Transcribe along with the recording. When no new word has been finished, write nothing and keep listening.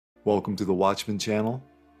Welcome to the Watchman channel.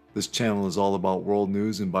 This channel is all about world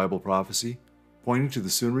news and Bible prophecy, pointing to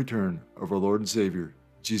the soon return of our Lord and Savior,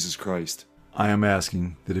 Jesus Christ. I am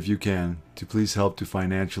asking that if you can, to please help to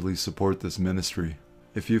financially support this ministry.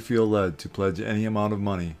 If you feel led to pledge any amount of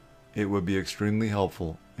money, it would be extremely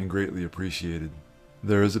helpful and greatly appreciated.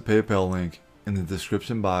 There is a PayPal link in the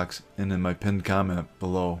description box and in my pinned comment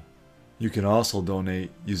below. You can also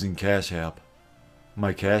donate using Cash App.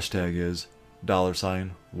 My cash tag is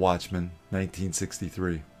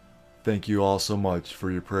 $Watchman1963. Thank you all so much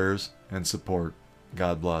for your prayers and support.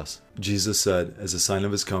 God bless. Jesus said, as a sign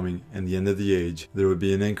of his coming and the end of the age, there would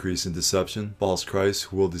be an increase in deception, false Christs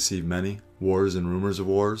who will deceive many, wars and rumors of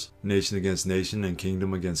wars, nation against nation and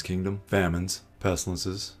kingdom against kingdom, famines,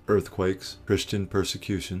 pestilences, earthquakes, Christian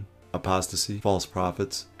persecution, apostasy, false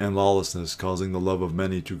prophets, and lawlessness, causing the love of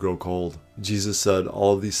many to grow cold. Jesus said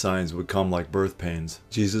all of these signs would come like birth pains.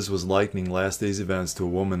 Jesus was likening last days events to a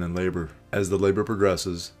woman in labor. As the labor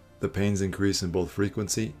progresses, the pains increase in both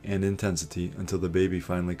frequency and intensity until the baby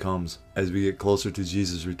finally comes. As we get closer to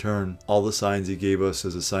Jesus' return, all the signs he gave us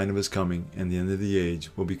as a sign of his coming and the end of the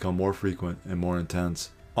age will become more frequent and more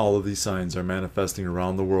intense. All of these signs are manifesting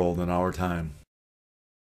around the world in our time.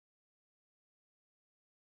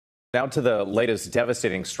 Now to the latest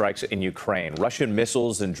devastating strikes in Ukraine. Russian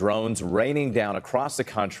missiles and drones raining down across the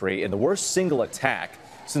country in the worst single attack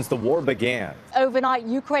since the war began. Overnight,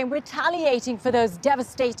 Ukraine retaliating for those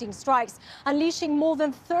devastating strikes, unleashing more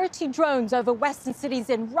than 30 drones over western cities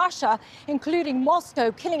in Russia, including Moscow,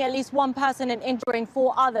 killing at least one person and injuring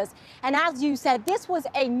 4 others. And as you said, this was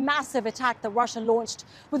a massive attack that Russia launched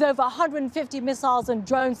with over 150 missiles and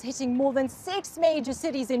drones hitting more than 6 major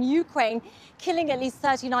cities in Ukraine, killing at least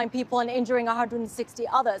 39 people and injuring 160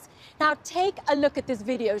 others. Now take a look at this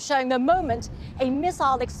video showing the moment a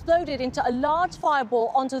missile exploded into a large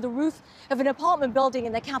fireball onto the roof of an apartment building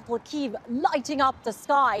in the capital Kyiv, lighting up the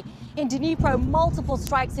sky. In Dnipro, multiple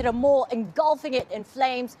strikes hit a mall, engulfing it in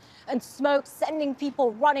flames and smoke, sending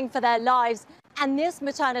people running for their lives. And this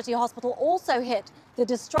maternity hospital also hit. The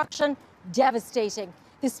destruction devastating.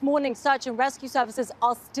 This morning, search and rescue services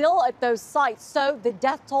are still at those sites, so the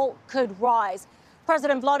death toll could rise.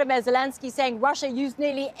 President Volodymyr Zelensky saying Russia used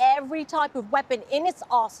nearly every type of weapon in its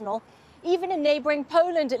arsenal. Even in neighboring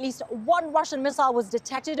Poland, at least one Russian missile was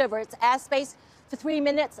detected over its airspace for 3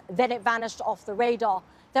 minutes, then it vanished off the radar.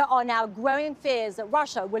 There are now growing fears that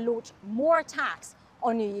Russia will launch more attacks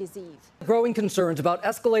on New Year's Eve. Growing concerns about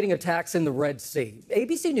escalating attacks in the Red Sea.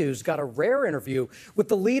 ABC News got a rare interview with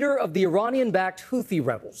the leader of the Iranian-backed Houthi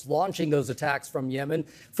rebels launching those attacks from Yemen.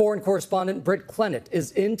 Foreign correspondent Britt Clennett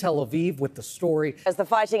is in Tel Aviv with the story. As the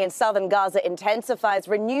fighting in southern Gaza intensifies,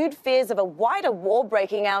 renewed fears of a wider war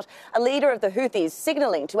breaking out, a leader of the Houthis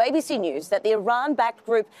signaling to ABC News that the Iran-backed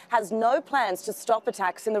group has no plans to stop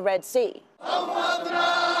attacks in the Red Sea.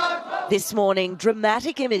 This morning,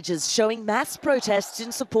 dramatic images showing mass protests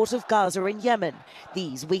in support of Gaza in Yemen.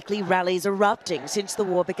 These weekly rallies erupting since the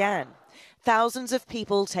war began. Thousands of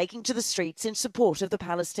people taking to the streets in support of the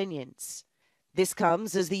Palestinians. This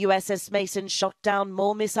comes as the USS Mason shot down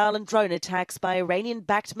more missile and drone attacks by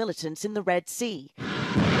Iranian-backed militants in the Red Sea.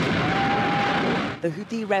 The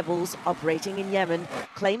Houthi rebels operating in Yemen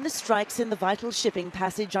claim the strikes in the vital shipping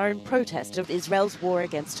passage are in protest of Israel's war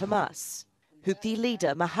against Hamas. Houthi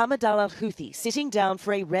leader Mohammed al-Houthi sitting down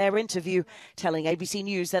for a rare interview, telling ABC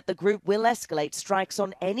News that the group will escalate strikes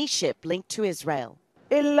on any ship linked to Israel.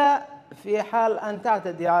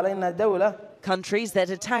 Countries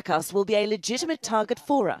that attack us will be a legitimate target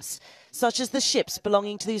for us, such as the ships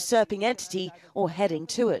belonging to the usurping entity or heading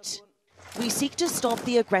to it. We seek to stop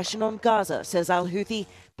the aggression on Gaza, says al-Houthi,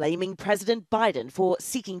 blaming President Biden for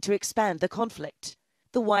seeking to expand the conflict.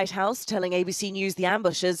 The White House telling ABC News the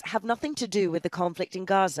ambushes have nothing to do with the conflict in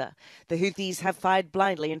Gaza. The Houthis have fired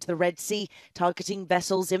blindly into the Red Sea, targeting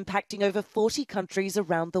vessels impacting over 40 countries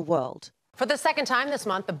around the world. For the second time this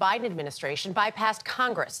month, the Biden administration bypassed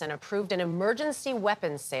Congress and approved an emergency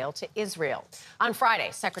weapons sale to Israel. On Friday,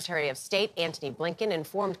 Secretary of State Antony Blinken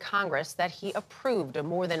informed Congress that he approved a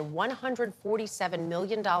more than $147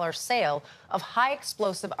 million sale of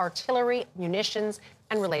high-explosive artillery, munitions,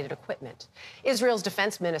 and related equipment. Israel's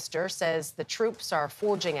defense minister says the troops are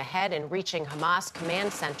forging ahead and reaching Hamas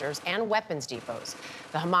command centers and weapons depots.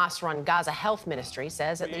 The Hamas-run Gaza Health Ministry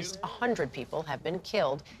says at least 100 people have been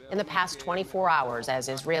killed in the past 24 hours as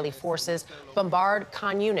Israeli forces bombard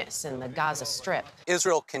Khan Yunis in the Gaza Strip.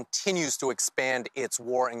 Israel continues to expand its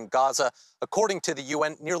war in Gaza. According to the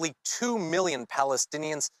UN, nearly 2 million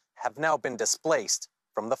Palestinians have now been displaced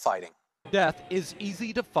from the fighting. Death is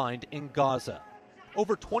easy to find in Gaza.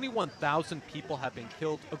 Over 21,000 people have been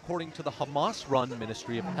killed, according to the Hamas-run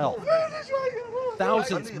Ministry of Health.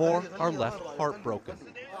 Thousands more are left heartbroken.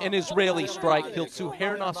 An Israeli strike killed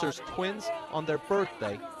Suhair Nasser's twins on their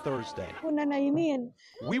birthday Thursday.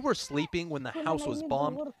 We were sleeping when the house was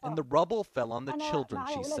bombed and the rubble fell on the children,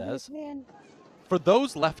 she says. For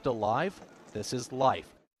those left alive, this is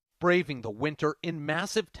life, braving the winter in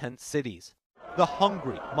massive tent cities. The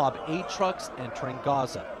hungry mob aid trucks entering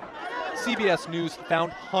Gaza. CBS News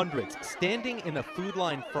found hundreds standing in a food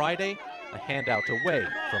line Friday, a handout away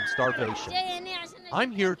from starvation.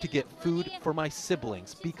 I'm here to get food for my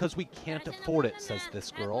siblings because we can't afford it, says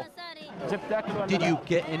this girl. Did you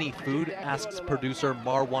get any food, asks producer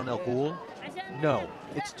Marwan El Ghul. No,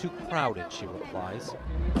 it's too crowded, she replies.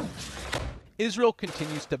 Israel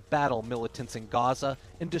continues to battle militants in Gaza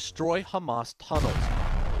and destroy Hamas tunnels.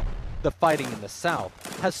 The fighting in the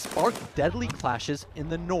south has sparked deadly clashes in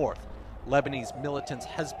the north. Lebanese militants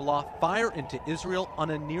Hezbollah fire into Israel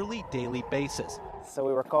on a nearly daily basis. So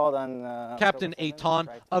we were called on... Captain Eitan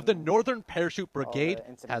of the Northern Parachute Brigade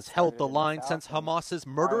has held the line since Hamas's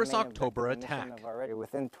murderous October attack.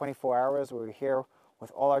 Within 24 hours, we were here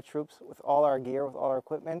with all our troops, with all our gear, with all our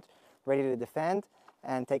equipment, ready to defend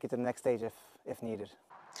and take it to the next stage if needed.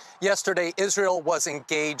 Yesterday, Israel was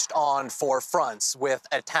engaged on 4 fronts, with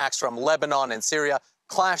attacks from Lebanon and Syria,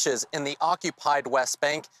 clashes in the occupied West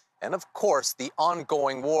Bank, and of course, the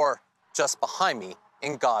ongoing war just behind me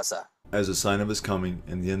in Gaza. As a sign of his coming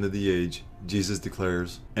and the end of the age, Jesus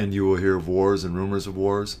declares, "And you will hear of wars and rumors of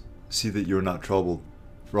wars. See that you are not troubled,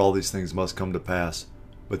 for all these things must come to pass,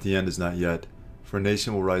 but the end is not yet. For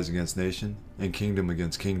nation will rise against nation, and kingdom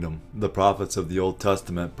against kingdom." The prophets of the Old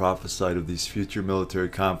Testament prophesied of these future military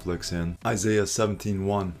conflicts in Isaiah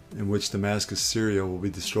 17:1, in which Damascus, Syria will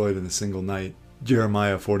be destroyed in a single night.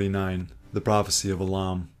 Jeremiah 49, the prophecy of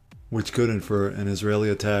Elam, which could infer an Israeli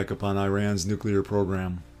attack upon Iran's nuclear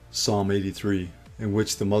program. Psalm 83, in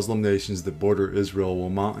which the Muslim nations that border Israel will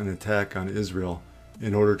mount an attack on Israel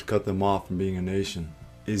in order to cut them off from being a nation.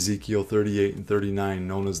 Ezekiel 38 and 39,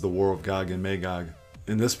 known as the War of Gog and Magog.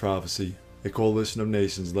 In this prophecy, a coalition of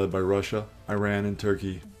nations led by Russia, Iran, and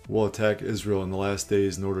Turkey will attack Israel in the last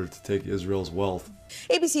days in order to take Israel's wealth.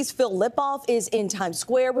 ABC's Phil Lipoff is in Times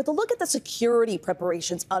Square with a look at the security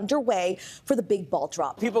preparations underway for the big ball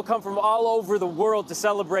drop. People come from all over the world to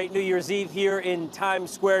celebrate New Year's Eve here in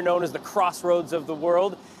Times Square, known as the crossroads of the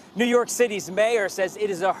world. New York City's mayor says it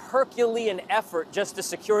is a Herculean effort just to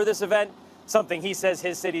secure this event, something he says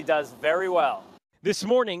his city does very well. This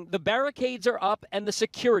morning, the barricades are up and the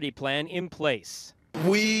security plan in place.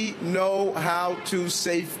 We know how to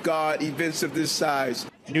safeguard events of this size.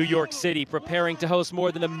 New York City preparing to host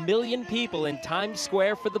more than 1 million people in Times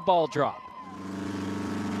Square for the ball drop.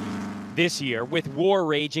 This year, with war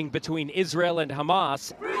raging between Israel and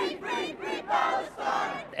Hamas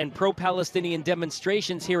and pro-Palestinian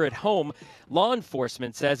demonstrations here at home, law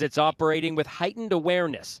enforcement says it's operating with heightened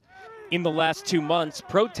awareness. In the last 2 months,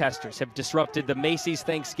 protesters have disrupted the Macy's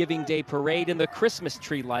Thanksgiving Day Parade and the Christmas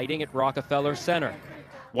tree lighting at Rockefeller Center.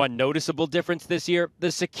 One noticeable difference this year,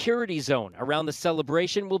 the security zone around the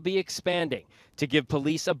celebration will be expanding to give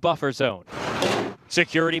police a buffer zone.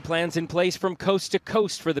 Security plans in place from coast to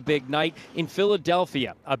coast for the big night in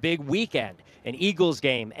Philadelphia, a big weekend, an Eagles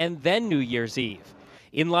game, and then New Year's Eve.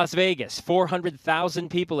 In Las Vegas, 400,000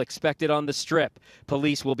 people expected on the Strip.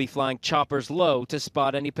 Police will be flying choppers low to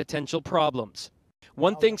spot any potential problems.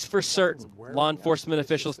 One thing's for certain, law enforcement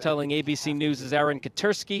officials telling ABC News' Aaron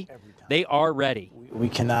Katursky, they are ready. We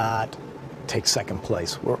cannot take second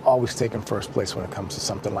place. We're always taking first place when it comes to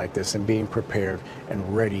something like this and being prepared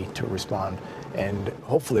and ready to respond. And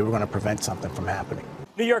hopefully we're going to prevent something from happening.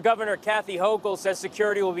 New York Governor Kathy Hochul says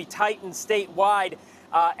security will be tightened statewide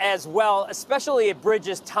as well, especially at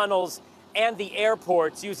bridges, tunnels, and the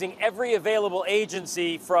airports, using every available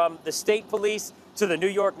agency from the state police to the New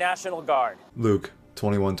York National Guard. Luke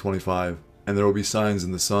 21:25, and there will be signs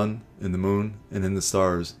in the sun, in the moon, and in the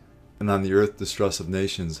stars, and on the earth distress of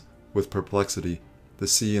nations, with perplexity, the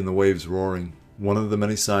sea and the waves roaring. One of the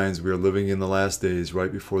many signs we are living in the last days,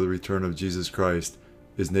 right before the return of Jesus Christ,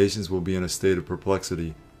 is nations will be in a state of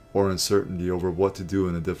perplexity or uncertainty over what to do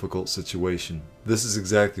in a difficult situation. This is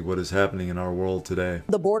exactly what is happening in our world today.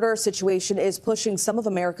 The border situation is pushing some of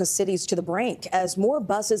America's cities to the brink as more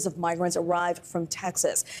buses of migrants arrive from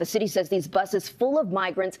Texas. The city says these buses full of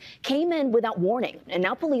migrants came in without warning, and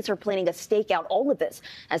now police are planning to stake out all of this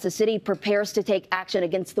as the city prepares to take action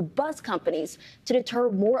against the bus companies to deter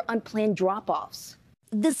more unplanned drop-offs.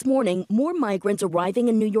 This morning, more migrants arriving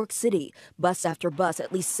in New York City. Bus after bus,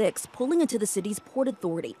 at least 6, pulling into the city's Port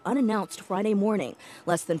Authority unannounced Friday morning,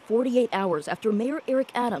 less than 48 hours after Mayor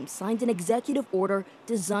Eric Adams signed an executive order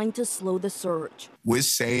designed to slow the surge. We're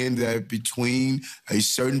saying that between a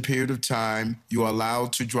certain period of time, you're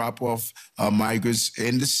allowed to drop off migrants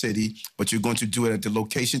in the city, but you're going to do it at the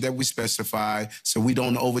location that we specify so we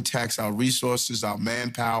don't overtax our resources, our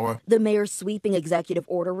manpower. The mayor's sweeping executive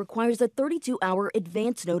order requires a 32-hour advance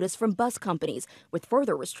notice from bus companies, with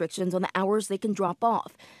further restrictions on the hours they can drop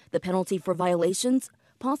off. The penalty for violations?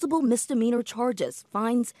 Possible misdemeanor charges,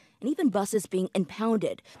 fines, and even buses being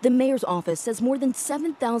impounded. The mayor's office says more than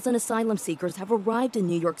 7,000 asylum seekers have arrived in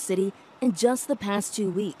New York City in just the past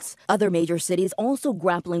 2 weeks. Other major cities also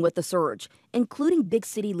grappling with the surge, including big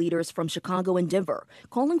city leaders from Chicago and Denver,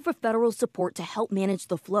 calling for federal support to help manage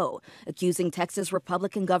the flow, accusing Texas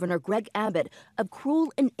Republican Governor Greg Abbott of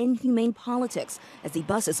cruel and inhumane politics as he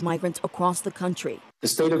buses migrants across the country. The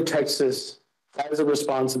state of Texas has a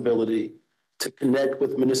responsibility to connect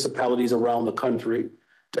with municipalities around the country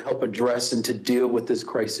to help address and to deal with this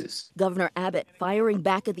crisis. Governor Abbott firing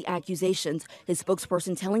back at the accusations, his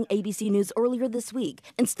spokesperson telling ABC News earlier this week,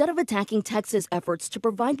 instead of attacking Texas' efforts to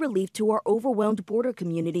provide relief to our overwhelmed border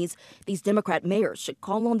communities, these Democrat mayors should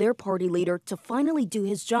call on their party leader to finally do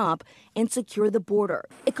his job and secure the border.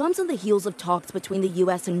 It comes on the heels of talks between the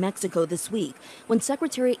U.S. and Mexico this week, when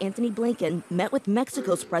Secretary Antony Blinken met with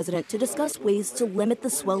Mexico's president to discuss ways to limit the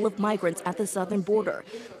swell of migrants at the southern border.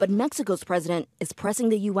 But Mexico's president is pressing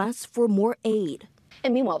the U.S. for more aid.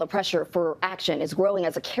 And meanwhile, the pressure for action is growing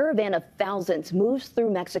as a caravan of thousands moves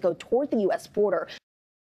through Mexico toward the U.S. border.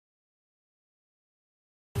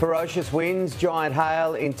 Ferocious winds, giant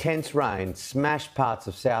hail, intense rain smashed parts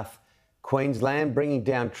of South Queensland, bringing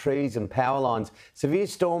down trees and power lines. Severe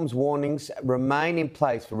storms warnings remain in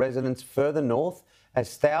place for residents further north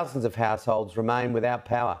as thousands of households remain without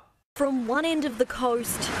power. From one end of the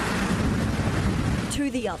coast to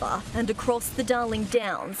the other and across the Darling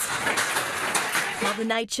Downs, Mother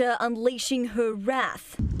Nature unleashing her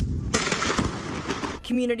wrath.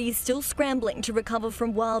 Communities still scrambling to recover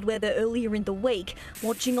from wild weather earlier in the week,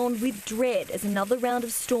 watching on with dread as another round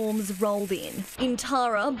of storms rolled in. In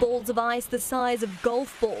Tara, balls of ice the size of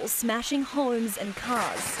golf balls smashing homes and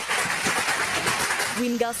cars.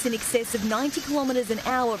 Wind gusts in excess of 90 kilometres an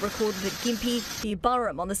hour recorded at Gympie, near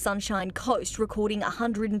Burrum on the Sunshine Coast, recording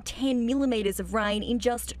 110 millimetres of rain in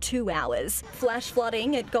just 2 hours. Flash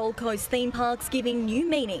flooding at Gold Coast theme parks giving new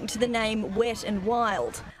meaning to the name Wet and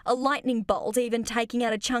Wild. A lightning bolt even taking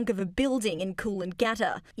out a chunk of a building in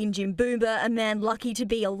Coolangatta. In Jimboomba, a man lucky to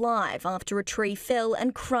be alive after a tree fell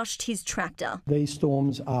and crushed his tractor. These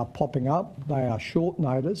storms are popping up, they are short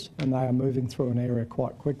notice and they are moving through an area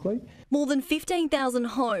quite quickly. More than 15,000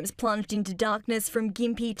 homes plunged into darkness from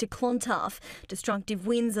Gympie to Clontarf. Destructive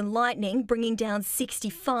winds and lightning bringing down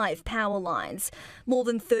 65 power lines. More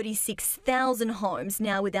than 36,000 homes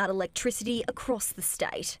now without electricity across the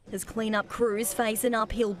state, as clean-up crews face an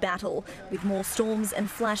uphill battle with more storms and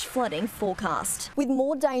flash flooding forecast. With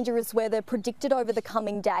more dangerous weather predicted over the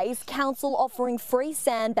coming days, Council offering free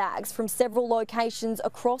sandbags from several locations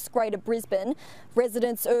across Greater Brisbane.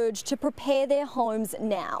 Residents urged to prepare their homes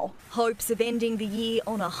now. Hopes of ending the year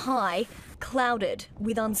on a high, clouded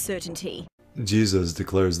with uncertainty. Jesus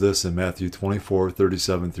declares this in Matthew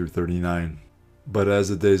 24:37 through 39. But as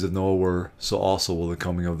the days of Noah were, so also will the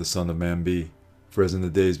coming of the Son of Man be. For as in the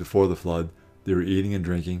days before the flood, they were eating and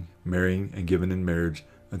drinking, marrying and giving in marriage,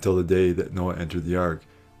 until the day that Noah entered the ark,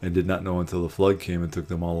 and did not know until the flood came and took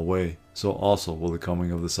them all away. So also will the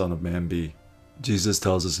coming of the Son of Man be. Jesus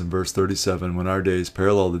tells us in verse 37, when our days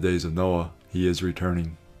parallel the days of Noah, he is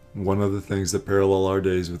returning. One of the things that parallel our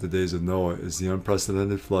days with the days of Noah is the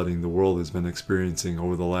unprecedented flooding the world has been experiencing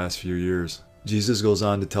over the last few years. Jesus goes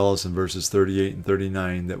on to tell us in verses 38 and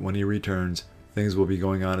 39 that when he returns, things will be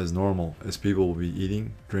going on as normal, as people will be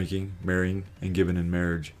eating, drinking, marrying, and giving in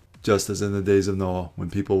marriage. Just as in the days of Noah, when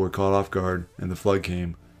people were caught off guard and the flood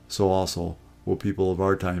came, so also will people of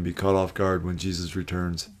our time be caught off guard when Jesus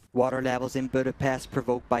returns. Water levels in Budapest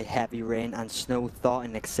provoked by heavy rain and snow thaw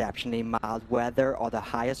in exceptionally mild weather are the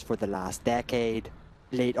highest for the last decade.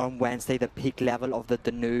 Late on Wednesday, the peak level of the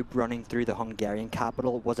Danube running through the Hungarian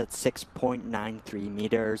capital was at 6.93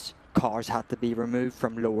 meters. Cars had to be removed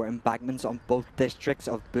from lower embankments on both districts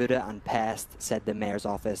of Buda and Pest, said the mayor's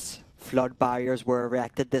office. Flood barriers were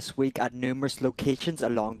erected this week at numerous locations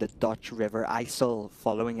along the Dutch River IJssel,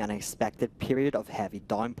 following an expected period of heavy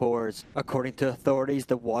downpours. According to authorities,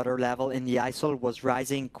 the water level in the IJssel was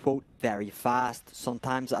rising, quote, very fast,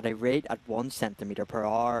 sometimes at a rate at 1 centimeter per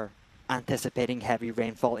hour. Anticipating heavy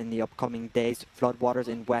rainfall in the upcoming days, floodwaters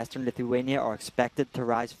in western Lithuania are expected to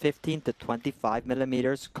rise 15 to 25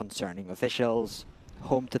 millimeters, concerning officials.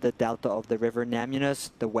 Home to the delta of the river Nemunas,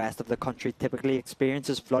 the west of the country typically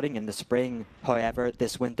experiences flooding in the spring. However,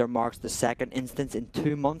 this winter marks the second instance in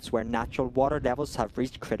 2 months where natural water levels have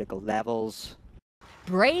reached critical levels.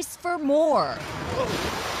 Brace for more.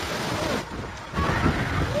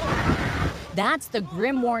 That's the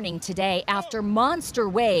grim warning today after monster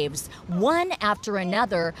waves, one after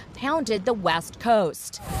another, pounded the west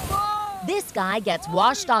coast. This guy gets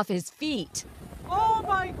washed off his feet. Oh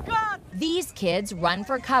my God! These kids run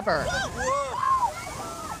for cover.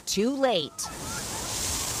 Too late.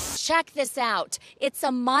 Check this out. It's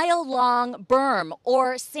a mile-long berm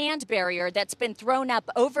or sand barrier that's been thrown up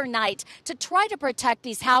overnight to try to protect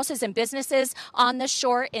these houses and businesses on the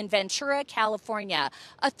shore in Ventura, California.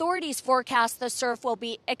 Authorities forecast the surf will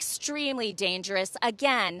be extremely dangerous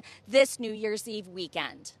again this New Year's Eve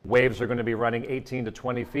weekend. Waves are going to be running 18 to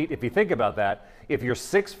 20 feet. If you think about that, if you're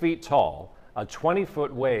 6 feet tall, a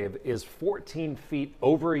 20-foot wave is 14 feet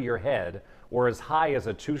over your head, or as high as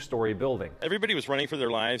a 2-story building. Everybody was running for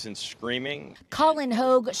their lives and screaming. Colin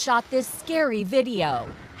Hogue shot this scary video.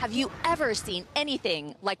 Have you ever seen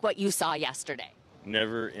anything like what you saw yesterday?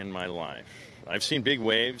 Never in my life. I've seen big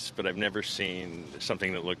waves, but I've never seen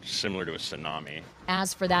something that looked similar to a tsunami.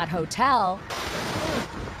 As for that hotel,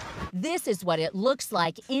 this is what it looks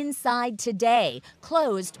like inside today,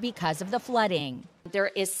 closed because of the flooding.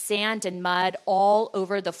 There is sand and mud all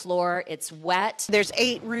over the floor. It's wet. There's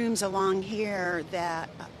 8 rooms along here that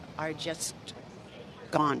are just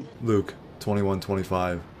gone. Luke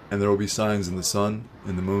 21:25. And there will be signs in the sun,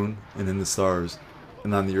 in the moon, and in the stars,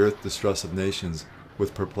 and on the earth distress of nations,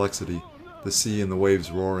 with perplexity, the sea and the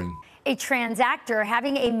waves roaring. A trans actor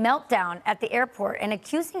having a meltdown at the airport and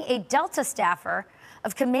accusing a Delta staffer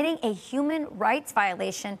of committing a human rights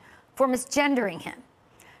violation for misgendering him.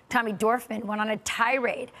 Tommy Dorfman went on a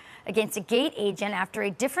tirade against a gate agent after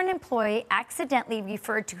a different employee accidentally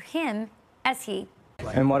referred to him as he.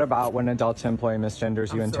 And what about when a Delta employee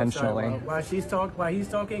misgenders you intentionally? While he's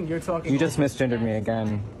talking, you're talking. You just misgendered me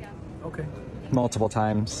again. Okay. Multiple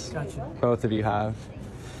times. Gotcha. Both of you have.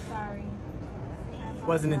 Sorry.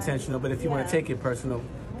 Wasn't intentional, but if you want to take it personal,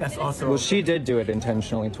 that's also. Well, she did do it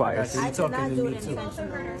intentionally twice. You're talking to me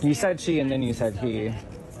too. You said she and then you said he.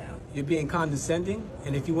 You're being condescending,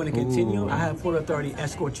 and if you want to continue, I have full authority to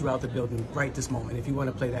escort you out the building right this moment if you want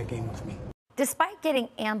to play that game with me. Despite getting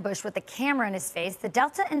ambushed with a camera in his face, the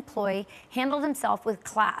Delta employee handled himself with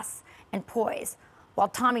class and poise, while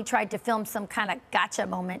Tommy tried to film some kind of gotcha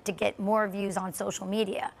moment to get more views on social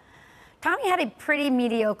media. Tommy had a pretty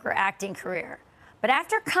mediocre acting career, but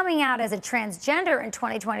after coming out as a transgender in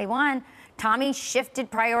 2021, Tommy shifted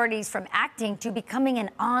priorities from acting to becoming an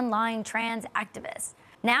online trans activist.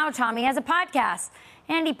 Now Tommy has a podcast,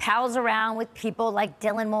 and he pals around with people like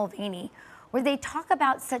Dylan Mulvaney, where they talk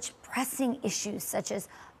about such pressing issues such as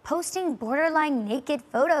posting borderline naked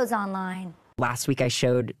photos online. Last week I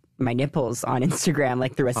showed my nipples on Instagram,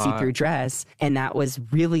 like through a see-through dress, and that was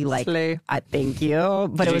really like, thank you.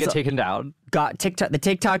 But Did it was you get taken down? The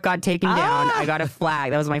TikTok got taken down. I got a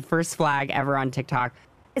flag. That was my first flag ever on TikTok.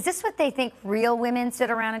 Is this what they think real women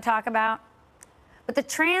sit around and talk about? But the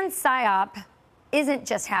trans psyop isn't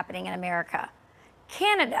just happening in America.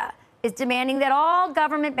 Canada is demanding that all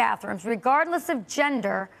government bathrooms, regardless of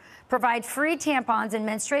gender, provide free tampons and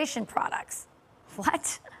menstruation products.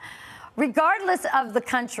 What? Regardless of the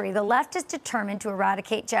country, the left is determined to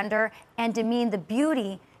eradicate gender and demean the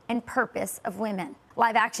beauty and purpose of women.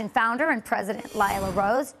 Live Action founder and president Lila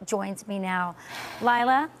Rose joins me now.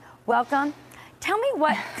 Lila, welcome. Tell me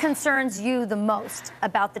what concerns you the most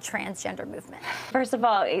about the transgender movement. First of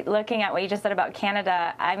all, looking at what you just said about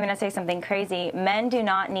Canada, I'm going to say something crazy. Men do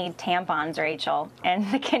not need tampons, Rachel,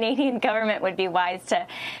 and the Canadian government would be wise to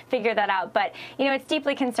figure that out. But, you know, it's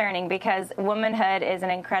deeply concerning because womanhood is an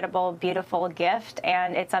incredible, beautiful gift,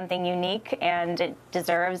 and it's something unique, and it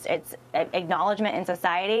deserves its acknowledgement in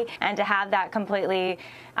society. And to have that completely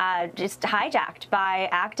just hijacked by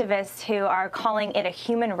activists who are calling it a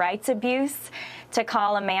human rights abuse to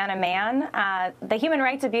call a man. The human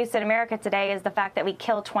rights abuse in America today is the fact that we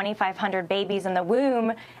kill 2,500 babies in the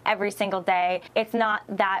womb every single day. It's not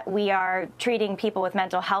that we are treating people with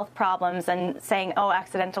mental health problems and saying, oh,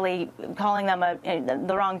 accidentally calling them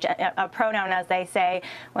the wrong pronoun, as they say,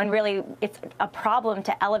 when really it's a problem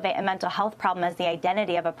to elevate a mental health problem as the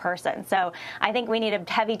identity of a person. So I think we need a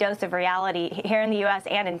heavy dose of reality here in the U.S.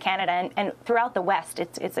 and in Canada and throughout the West.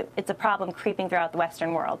 It's a problem creeping throughout the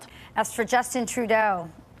Western world. As for Justin Trudeau,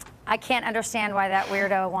 I can't understand why that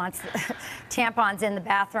weirdo wants tampons in the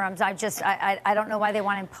bathrooms. I don't know why they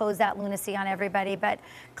want to impose that lunacy on everybody. But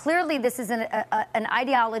clearly, this is an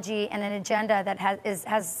ideology and an agenda that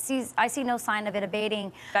I see no sign of it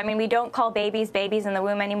abating. I mean, we don't call babies babies in the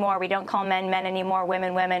womb anymore. We don't call men men anymore,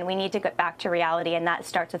 women women. We need to get back to reality, and that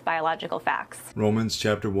starts with biological facts. Romans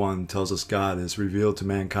chapter 1 tells us God has revealed to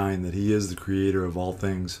mankind that he is the creator of all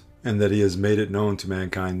things, and that he has made it known to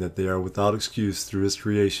mankind that they are without excuse through his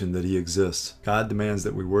creation that he exists. God demands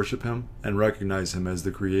that we worship him and recognize him as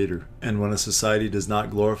the creator. And when a society does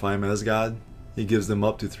not glorify him as God, he gives them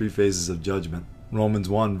up to 3 phases of judgment. Romans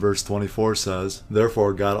 1 verse 24 says,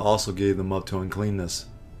 "Therefore God also gave them up to uncleanness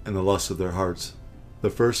and the lust of their hearts." The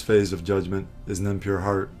first phase of judgment is an impure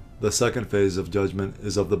heart. The second phase of judgment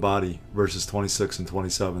is of the body, verses 26 and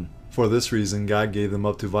 27. For this reason God gave them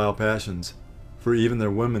up to vile passions. For even their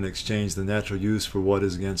women exchanged the natural use for what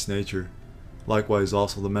is against nature. Likewise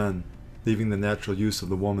also the men, leaving the natural use of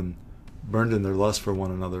the woman, burned in their lust for one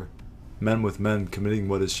another, men with men committing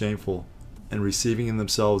what is shameful, and receiving in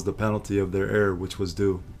themselves the penalty of their error which was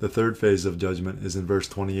due. The third phase of judgment is in verse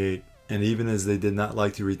 28. And even as they did not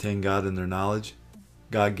like to retain God in their knowledge,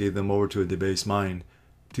 God gave them over to a debased mind,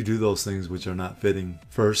 to do those things which are not fitting.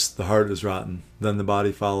 First, the heart is rotten, then the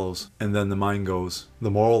body follows, and then the mind goes. The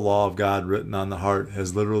moral law of God written on the heart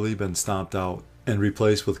has literally been stomped out and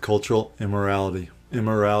replaced with cultural immorality.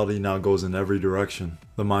 Immorality now goes in every direction.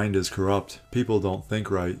 The mind is corrupt. People don't think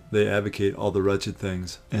right. They advocate all the wretched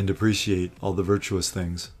things and depreciate all the virtuous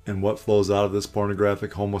things. And what flows out of this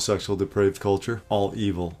pornographic, homosexual, depraved culture? All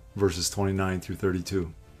evil, verses 29 through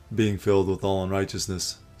 32. Being filled with all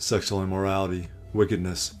unrighteousness, sexual immorality,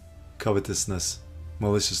 wickedness, covetousness,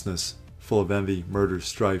 maliciousness, full of envy, murder,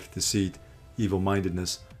 strife, deceit,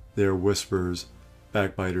 evil-mindedness. They are whisperers,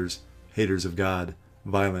 backbiters, haters of God,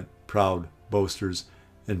 violent, proud, boasters,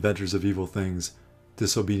 inventors of evil things,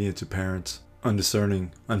 disobedient to parents,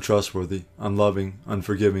 undiscerning, untrustworthy, unloving,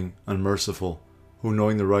 unforgiving, unmerciful, who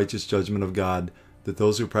knowing the righteous judgment of God, that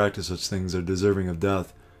those who practice such things are deserving of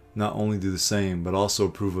death, not only do the same, but also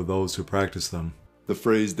approve of those who practice them. The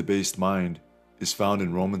phrase debased mind is found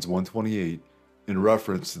in Romans 1:28 in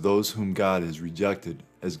reference to those whom God has rejected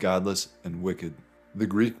as godless and wicked. The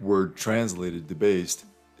Greek word translated debased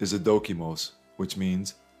is adokimos, which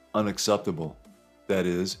means unacceptable, that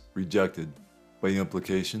is, rejected, by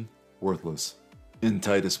implication, worthless. In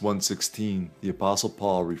Titus 1:16, the Apostle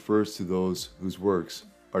Paul refers to those whose works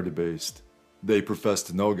are debased. They profess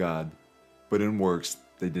to know God, but in works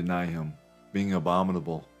they deny him, being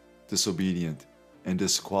abominable, disobedient, and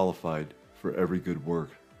disqualified for every good work.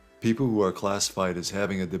 People who are classified as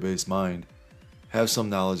having a debased mind have some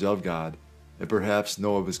knowledge of God and perhaps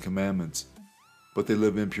know of his commandments, but they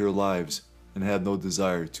live impure lives and have no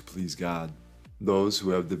desire to please God. Those who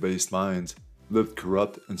have debased minds live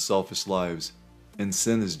corrupt and selfish lives, and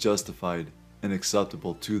sin is justified and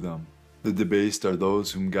acceptable to them. The debased are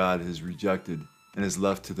those whom God has rejected and has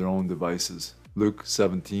left to their own devices. Luke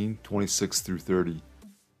 17:26 through 30.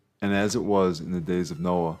 And as it was in the days of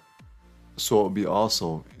Noah, so it will be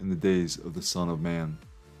also in the days of the Son of Man.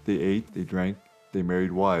 They ate, they drank, they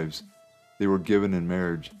married wives, they were given in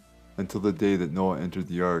marriage, until the day that Noah entered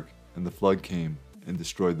the ark, and the flood came and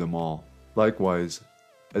destroyed them all. Likewise,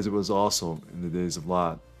 as it was also in the days of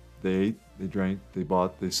Lot, they ate, they drank, they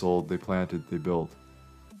bought, they sold, they planted, they built.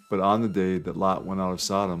 But on the day that Lot went out of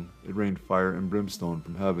Sodom, it rained fire and brimstone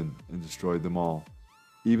from heaven and destroyed them all.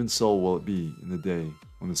 Even so will it be in the day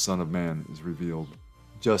when the Son of Man is revealed.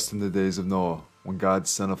 Just in the days of Noah, when God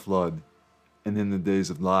sent a flood, and in the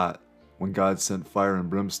days of Lot, when God sent fire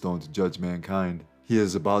and brimstone to judge mankind, he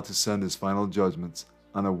is about to send his final judgments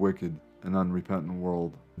on a wicked and unrepentant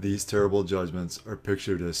world. These terrible judgments are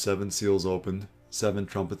pictured as 7 seals opened, 7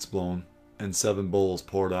 trumpets blown, and 7 bowls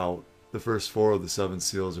poured out. The first 4 of the 7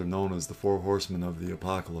 seals are known as the 4 horsemen of the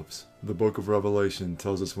apocalypse. The book of Revelation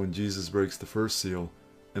tells us when Jesus breaks the first seal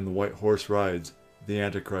and the white horse rides, the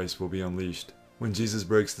Antichrist will be unleashed. When Jesus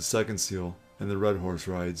breaks the second seal and the red horse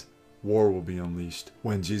rides, war will be unleashed.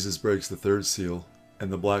 When Jesus breaks the third seal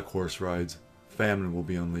and the black horse rides, famine will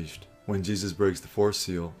be unleashed. When Jesus breaks the fourth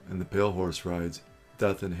seal and the pale horse rides,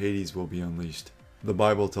 death and Hades will be unleashed. The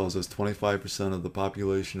Bible tells us 25% of the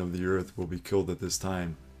population of the earth will be killed at this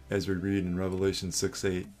time, as we read in Revelation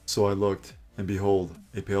 6:8. So I looked, and behold,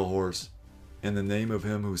 a pale horse, and the name of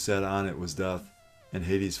him who sat on it was Death, and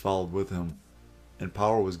Hades followed with him. And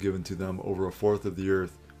power was given to them over 1/4 of the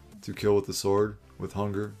earth, to kill with the sword, with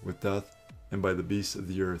hunger, with death, and by the beasts of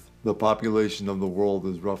the earth. The population of the world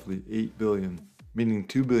is roughly 8 billion, meaning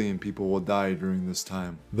 2 billion people will die during this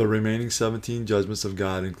time. The remaining 17 judgments of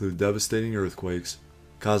God include devastating earthquakes,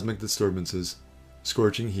 cosmic disturbances,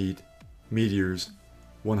 scorching heat, meteors,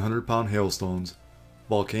 100-pound hailstones,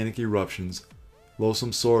 volcanic eruptions,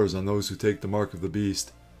 loathsome sores on those who take the mark of the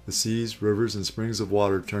beast, the seas, rivers, and springs of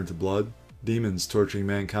water turn to blood, demons torturing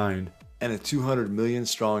mankind, and a 200 million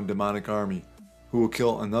strong demonic army who will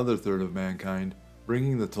kill another third of mankind,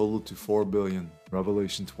 bringing the total to 4 billion.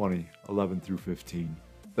 Revelation 20, 11-15.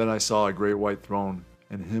 Then I saw a great white throne,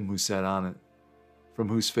 and him who sat on it, from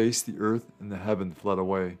whose face the earth and the heaven fled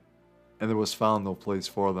away, and there was found no place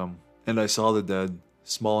for them. And I saw the dead,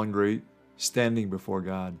 small and great, standing before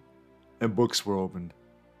God, and books were opened.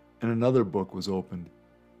 And another book was opened,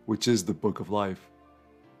 which is the book of life.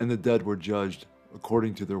 And the dead were judged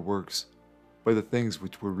according to their works, by the things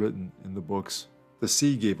which were written in the books. The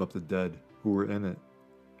sea gave up the dead who were in it,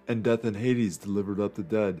 and death and Hades delivered up the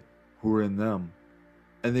dead who were in them,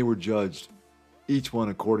 and they were judged, each one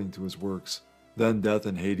according to his works. Then death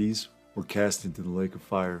and Hades were cast into the lake of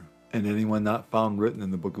fire, and anyone not found written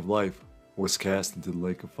in the book of life was cast into the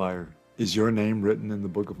lake of fire. Is your name written in the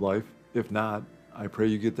book of life? If not, I pray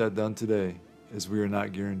you get that done today, as we are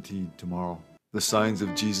not guaranteed tomorrow. The signs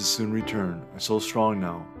of Jesus' soon return are so strong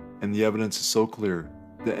now, and the evidence is so clear,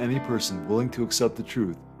 that any person willing to accept the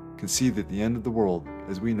truth can see that the end of the world,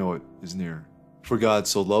 as we know it, is near. For God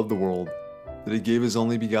so loved the world, that he gave his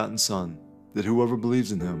only begotten Son, that whoever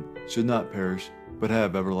believes in him should not perish, but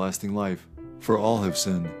have everlasting life. For all have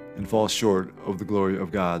sinned, and fall short of the glory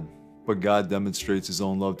of God. But God demonstrates his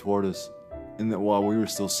own love toward us, in that while we were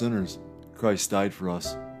still sinners, Christ died for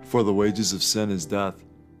us. For the wages of sin is death,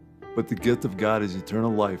 but the gift of God is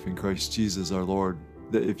eternal life in Christ Jesus our Lord.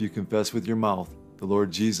 That if you confess with your mouth the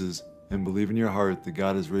Lord Jesus, and believe in your heart that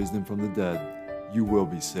God has raised him from the dead, you will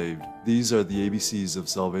be saved. These are the ABCs of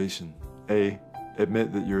salvation. A.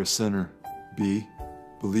 Admit that you're a sinner. B.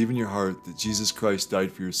 Believe in your heart that Jesus Christ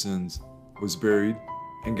died for your sins, was buried,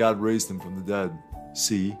 and God raised him from the dead.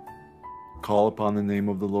 C. Call upon the name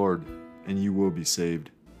of the Lord, and you will be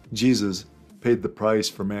saved. Jesus paid the price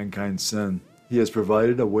for mankind's sin. He has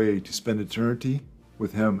provided a way to spend eternity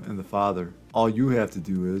with him and the Father. All you have to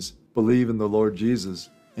do is believe in the Lord Jesus,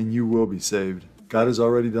 and you will be saved. God has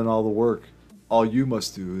already done all the work. All you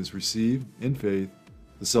must do is receive, in faith,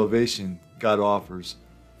 the salvation God offers.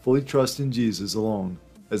 Fully trust in Jesus alone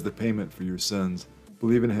as the payment for your sins.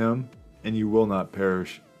 Believe in him, and you will not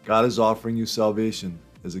perish. God is offering you salvation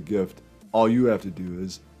as a gift. All you have to do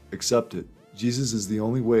is accept it. Jesus is the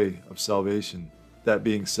only way of salvation. That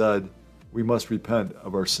being said, we must repent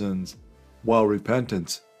of our sins. While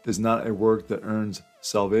repentance is not a work that earns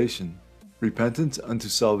salvation, repentance unto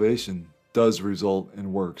salvation does result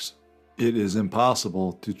in works. It is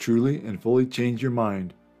impossible to truly and fully change your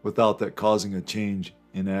mind without that causing a change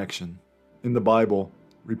in action. In the Bible,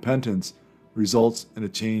 repentance results in a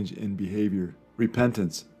change in behavior.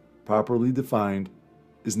 Repentance, properly defined,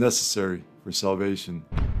 is necessary for salvation.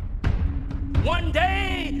 One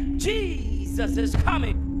day, Jesus is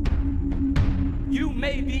coming. You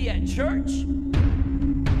may be at church.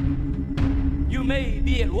 You may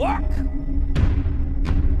be at work.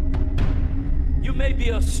 You may be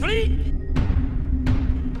asleep.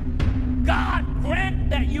 God grant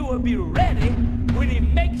that you will be ready when he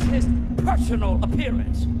makes his personal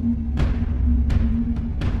appearance.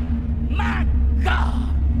 My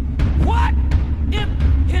God, what if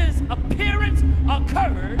his appearance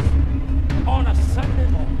occurs on a Sunday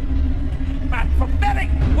morning? My prophetic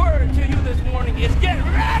word to you this morning is get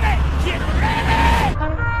ready! Get ready!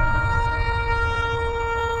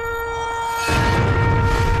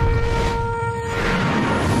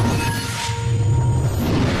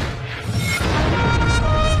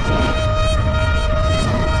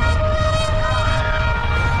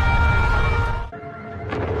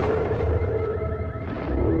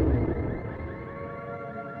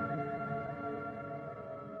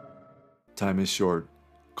 Time is short.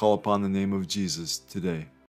 Call upon the name of Jesus today.